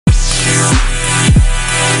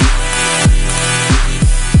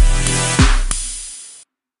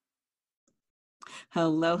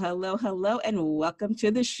Hello, hello, hello, and welcome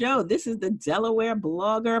to the show. This is the Delaware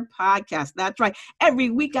Blogger Podcast. That's right. Every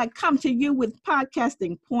week I come to you with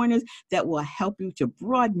podcasting pointers that will help you to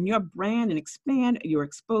broaden your brand and expand your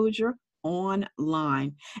exposure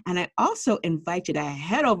online. And I also invite you to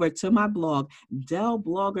head over to my blog,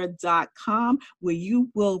 delblogger.com, where you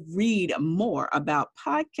will read more about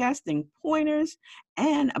podcasting pointers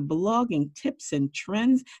and blogging tips and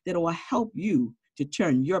trends that will help you to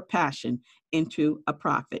turn your passion into a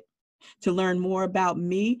profit. To learn more about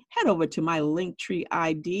me, head over to my Linktree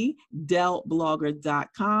ID,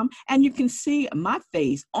 delblogger.com, and you can see my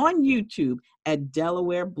face on YouTube at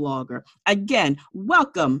Delaware Blogger. Again,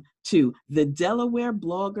 welcome to the Delaware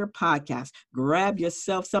Blogger Podcast. Grab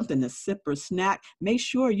yourself something to sip or snack. Make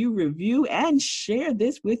sure you review and share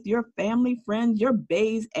this with your family, friends, your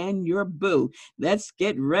baes, and your boo. Let's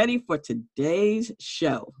get ready for today's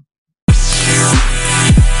show.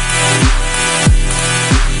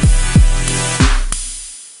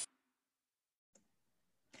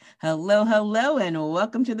 Hello, hello, and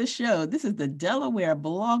welcome to the show. This is the Delaware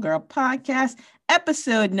Blogger Podcast,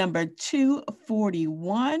 episode number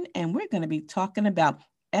 241, and we're going to be talking about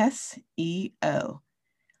SEO.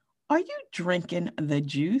 Are you drinking the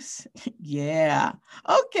juice? Yeah.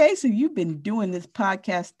 Okay, so you've been doing this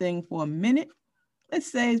podcast thing for a minute,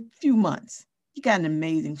 let's say a few months. You got an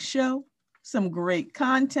amazing show, some great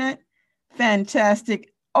content,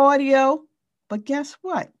 fantastic audio, but guess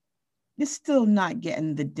what? You're still not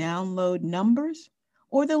getting the download numbers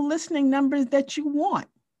or the listening numbers that you want.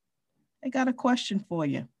 I got a question for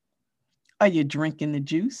you. Are you drinking the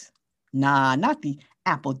juice? Nah, not the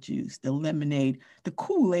apple juice, the lemonade, the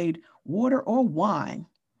Kool-Aid, water, or wine.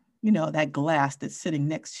 You know, that glass that's sitting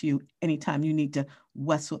next to you anytime you need to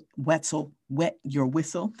wet your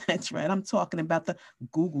whistle. That's right. I'm talking about the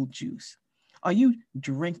Google juice. Are you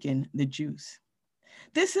drinking the juice?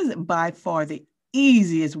 This is by far the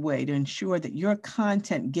easiest way to ensure that your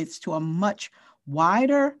content gets to a much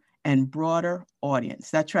wider and broader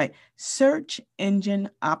audience. That's right. Search engine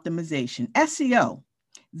optimization, SEO.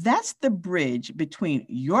 That's the bridge between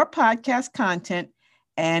your podcast content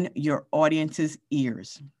and your audience's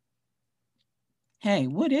ears. Hey,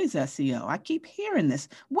 what is SEO? I keep hearing this.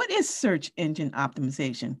 What is search engine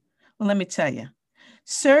optimization? Well, let me tell you.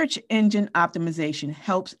 Search engine optimization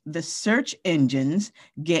helps the search engines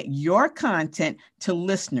get your content to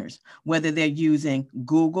listeners, whether they're using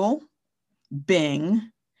Google,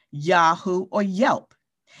 Bing, Yahoo, or Yelp.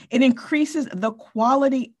 It increases the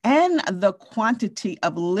quality and the quantity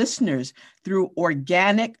of listeners through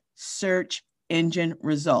organic search engine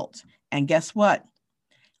results. And guess what?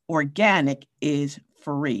 Organic is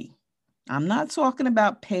free. I'm not talking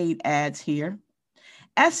about paid ads here.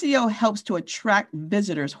 SEO helps to attract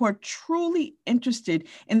visitors who are truly interested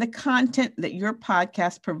in the content that your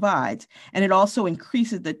podcast provides, and it also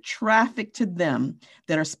increases the traffic to them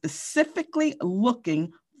that are specifically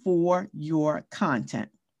looking for your content.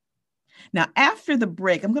 Now, after the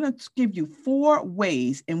break, I'm going to give you 4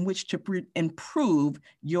 ways in which to improve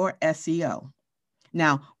your SEO.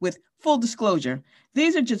 Now, with full disclosure,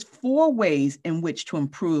 these are just 4 ways in which to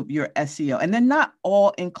improve your SEO, and they're not all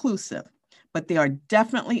inclusive. But they are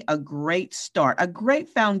definitely a great start, a great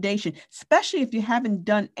foundation, especially if you haven't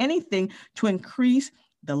done anything to increase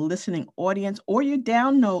the listening audience or your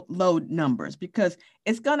download numbers, because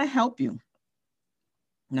it's going to help you.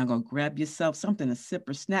 Now go grab yourself something to sip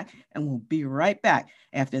or snack, and we'll be right back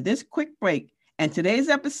after this quick break. And today's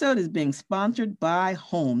episode is being sponsored by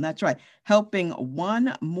Home. That's right, helping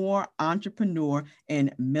one more entrepreneur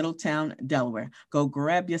in Middletown, Delaware. Go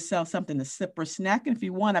grab yourself something to sip or snack. And if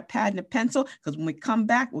you want a pad and a pencil, because when we come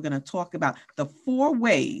back, we're going to talk about the 4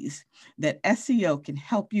 ways that SEO can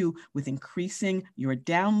help you with increasing your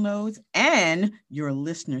downloads and your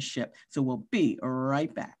listenership. So we'll be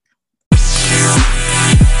right back.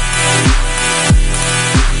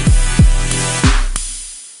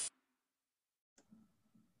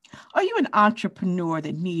 Are you an entrepreneur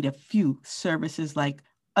that need a few services like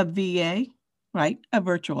a VA, right? A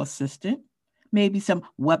virtual assistant, maybe some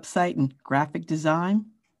website and graphic design,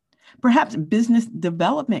 perhaps business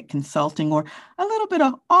development consulting, or a little bit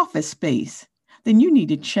of office space? Then you need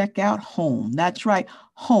to check out Home. That's right,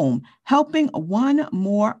 Home, helping one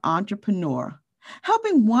more entrepreneur.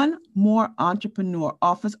 Helping one more entrepreneur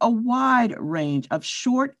offers a wide range of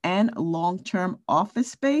short and long-term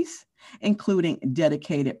office space, including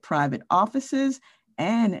dedicated private offices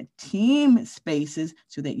and team spaces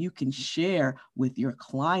so that you can share with your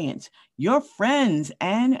clients, your friends,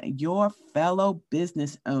 and your fellow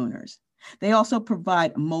business owners. They also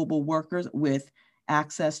provide mobile workers with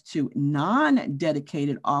access to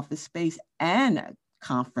non-dedicated office space and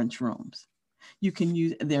conference rooms. You can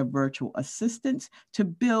use their virtual assistants to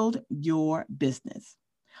build your business.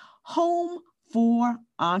 Home for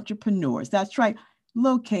Entrepreneurs. That's right,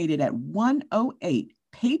 located at 108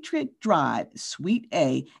 Patriot Drive, Suite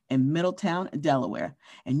A in Middletown, Delaware.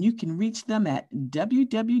 And you can reach them at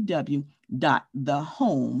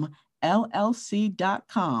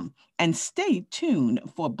www.thehomellc.com. And stay tuned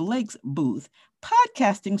for Blake's booth,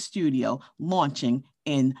 podcasting studio, launching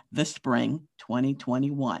in the spring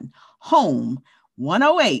 2021. Home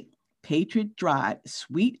 108 Patriot Drive,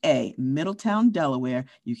 Suite A, Middletown, Delaware.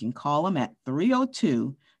 You can call them at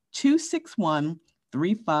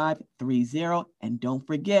 302-261-3530. And don't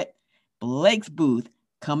forget, Blake's booth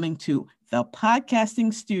coming to the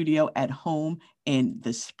podcasting studio at home in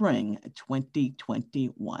the spring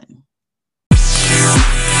 2021.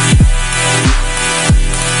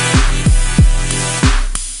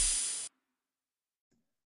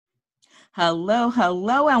 Hello,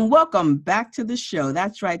 and welcome back to the show.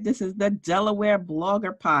 That's right. This is the Delaware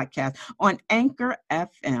Blogger Podcast on Anchor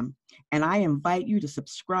FM. And I invite you to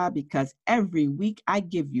subscribe because every week I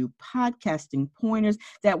give you podcasting pointers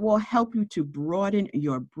that will help you to broaden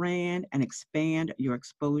your brand and expand your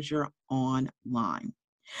exposure online.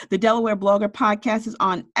 The Delaware Blogger Podcast is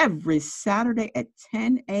on every Saturday at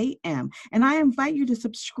 10 a.m. And I invite you to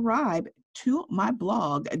subscribe to my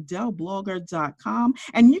blog, delblogger.com.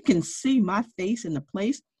 And you can see my face in the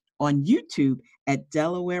place on YouTube at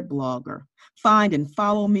Delaware Blogger. Find and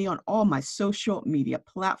follow me on all my social media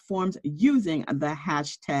platforms using the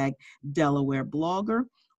hashtag Delaware Blogger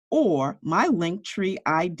or my Linktree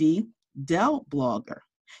ID, Del Blogger.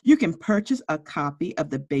 You can purchase a copy of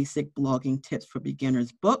the Basic Blogging Tips for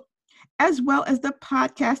Beginners book, as well as the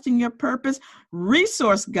Podcasting Your Purpose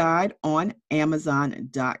resource guide on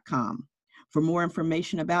Amazon.com. For more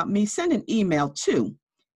information about me, send an email to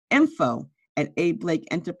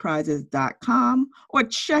info@ablakeenterprises.com or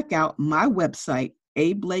check out my website,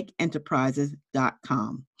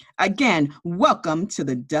 ablakeenterprises.com. Again, welcome to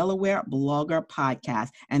the Delaware Blogger Podcast.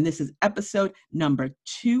 And this is episode number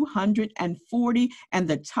 240. And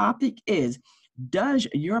the topic is, does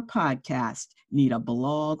your podcast need a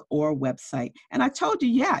blog or website? And I told you,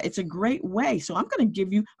 yeah, it's a great way. So I'm going to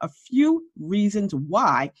give you a few reasons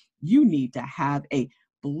why you need to have a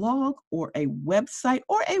blog or a website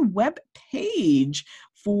or a web page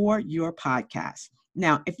for your podcast.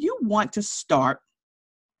 Now, if you want to start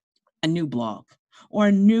a new blog or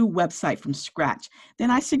a new website from scratch,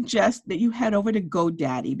 then I suggest that you head over to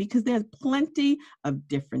GoDaddy because there's plenty of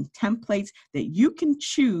different templates that you can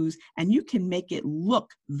choose and you can make it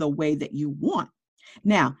look the way that you want.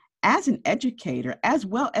 Now, as an educator, as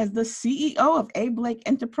well as the CEO of A. Blake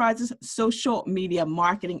Enterprises Social Media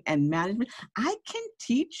Marketing and Management, I can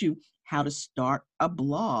teach you how to start a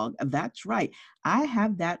blog. That's right. I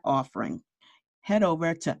have that offering. Head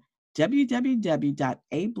over to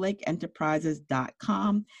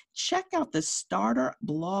www.ablakeenterprises.com. Check out the starter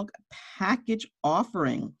blog package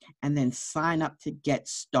offering and then sign up to get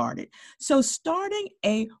started. So starting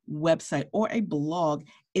a website or a blog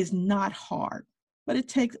is not hard, but it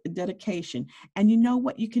takes dedication. And you know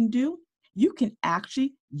what you can do? You can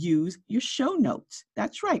actually use your show notes.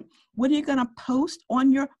 That's right. What are you going to post on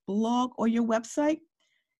your blog or your website?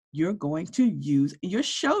 You're going to use your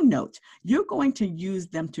show notes. You're going to use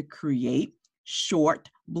them to create short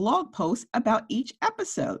blog posts about each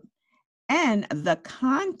episode. And the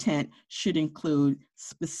content should include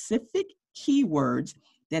specific keywords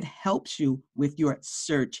that helps you with your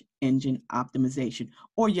search engine optimization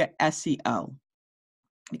or your SEO.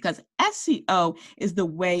 Because SEO is the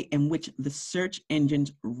way in which the search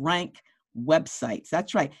engines rank websites.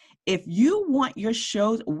 That's right. If you want your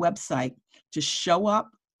show's website to show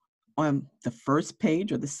up on the first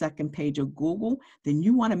page or the second page of Google, then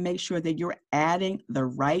you want to make sure that you're adding the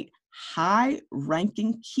right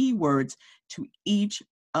high-ranking keywords to each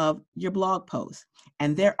of your blog posts.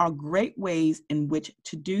 And there are great ways in which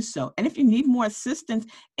to do so. And if you need more assistance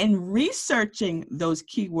in researching those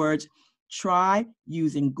keywords, try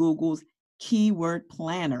using Google's Keyword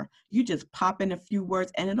Planner. You just pop in a few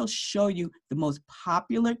words and it'll show you the most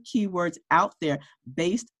popular keywords out there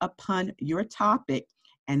based upon your topic.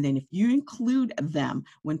 And then if you include them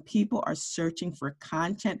when people are searching for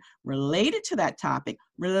content related to that topic,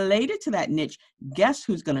 related to that niche, guess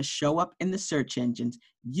who's going to show up in the search engines?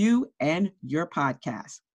 You and your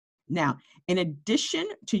podcast. Now, in addition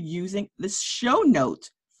to using the show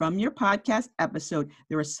notes from your podcast episode,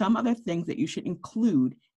 there are some other things that you should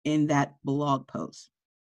include in that blog post.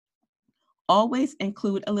 Always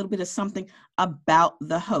include a little bit of something about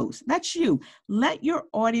the host. That's you. Let your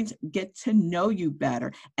audience get to know you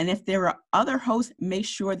better. And if there are other hosts, make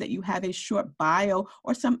sure that you have a short bio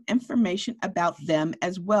or some information about them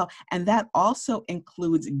as well. And that also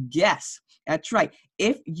includes guests. That's right.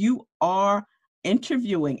 If you are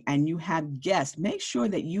interviewing and you have guests, make sure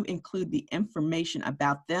that you include the information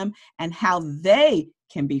about them and how they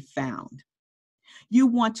can be found. You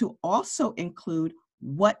want to also include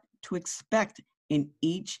what to expect in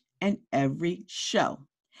each and every show.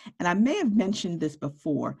 And I may have mentioned this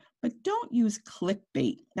before, but don't use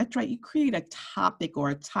clickbait. That's right. You create a topic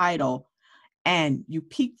or a title and you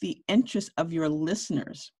pique the interest of your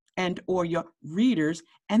listeners and or your readers,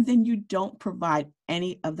 and then you don't provide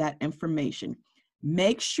any of that information.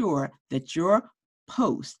 Make sure that your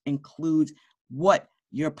post includes what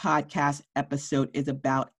your podcast episode is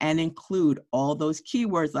about and include all those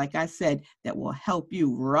keywords, like I said, that will help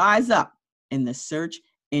you rise up in the search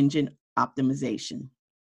engine optimization.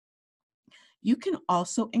 You can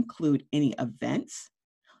also include any events,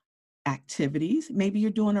 activities. Maybe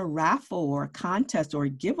you're doing a raffle or a contest or a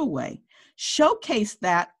giveaway. Showcase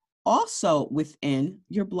that also within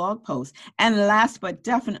your blog post. And last but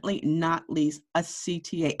definitely not least, a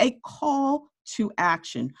CTA, a call to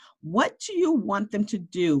action. What do you want them to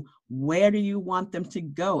do? Where do you want them to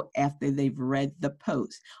go after they've read the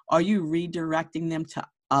post? Are you redirecting them to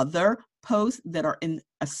other posts that are in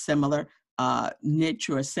a similar niche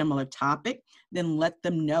or a similar topic? Then let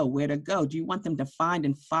them know where to go. Do you want them to find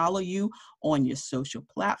and follow you on your social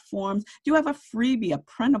platforms? Do you have a freebie, a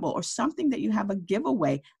printable, or something that you have a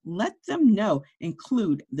giveaway? Let them know.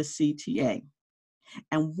 Include the CTA.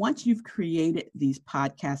 And once you've created these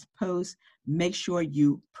podcast posts, make sure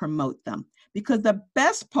you promote them. Because the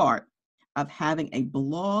best part of having a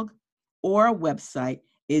blog or a website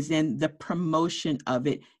is in the promotion of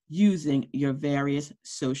it using your various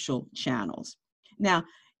social channels. Now,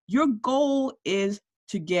 your goal is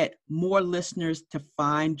to get more listeners to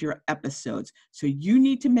find your episodes. So you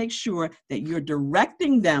need to make sure that you're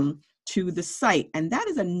directing them to the site. And that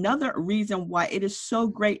is another reason why it is so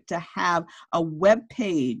great to have a web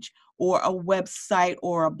page or a website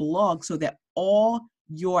or a blog so that all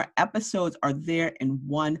your episodes are there in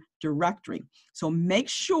one directory. So make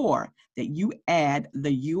sure that you add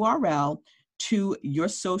the URL to your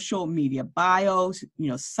social media bios,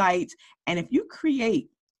 sites. And if you create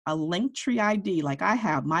a Linktree ID, like I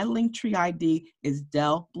have, my Linktree ID is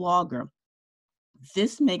Del Blogger.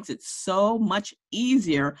 This makes it so much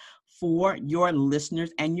easier for your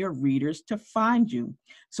listeners and your readers to find you.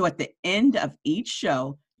 So at the end of each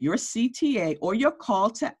show, your CTA or your call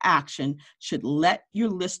to action should let your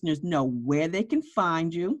listeners know where they can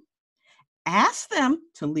find you. Ask them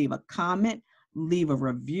to leave a comment, leave a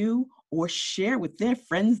review, or share with their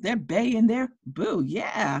friends, their bae and their boo.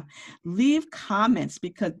 Yeah, leave comments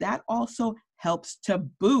because that also helps to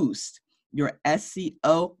boost your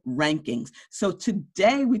SEO rankings. So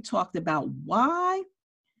today we talked about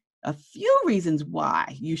a few reasons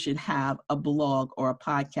why you should have a blog or a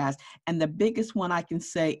podcast. And the biggest one I can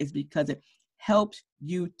say is because it helps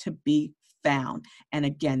you to be found. And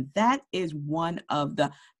again, that is one of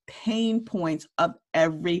the pain points of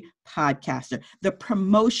every podcaster, the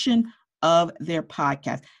promotion of their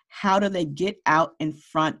podcast. How do they get out in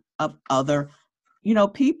front of other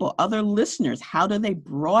people, other listeners? How do they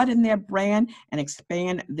broaden their brand and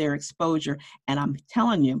expand their exposure? And I'm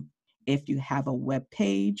telling you, if you have a web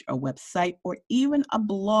page, a website, or even a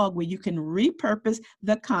blog where you can repurpose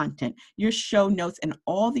the content, your show notes, and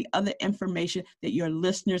all the other information that your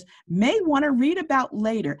listeners may want to read about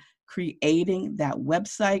later, creating that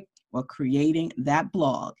website or creating that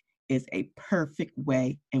blog is a perfect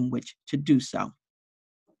way in which to do so.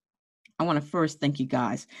 I want to first thank you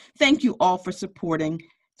guys. Thank you all for supporting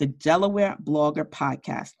the Delaware Blogger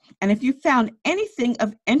Podcast. And if you found anything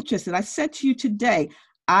of interest that I said to you today,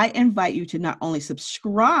 I invite you to not only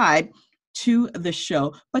subscribe to the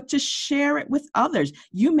show, but to share it with others.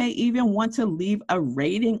 You may even want to leave a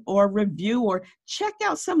rating or review or check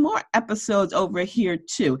out some more episodes over here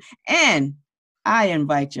too. And I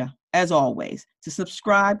invite you, as always, to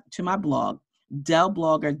subscribe to my blog,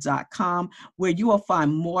 delblogger.com, where you will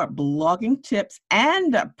find more blogging tips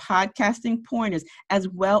and podcasting pointers, as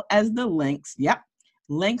well as the links. Yep.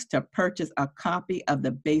 Links to purchase a copy of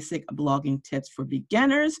the Basic Blogging Tips for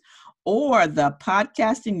Beginners or the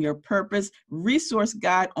Podcasting Your Purpose Resource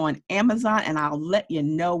Guide on Amazon, and I'll let you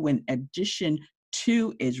know when edition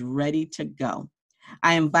 2 is ready to go.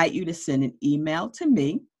 I invite you to send an email to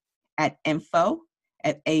me at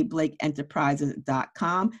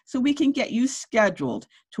info@ablakeenterprises.com so we can get you scheduled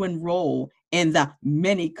to enroll in the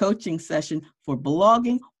mini coaching session for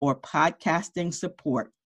blogging or podcasting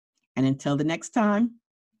support. And until the next time,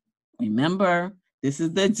 remember, this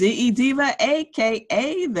is the DE Diva,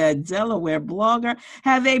 aka the Delaware Blogger.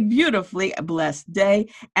 Have a beautifully blessed day.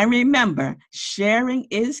 And remember, sharing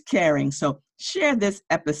is caring. So share this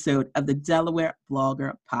episode of the Delaware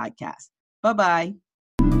Blogger Podcast. Bye-bye.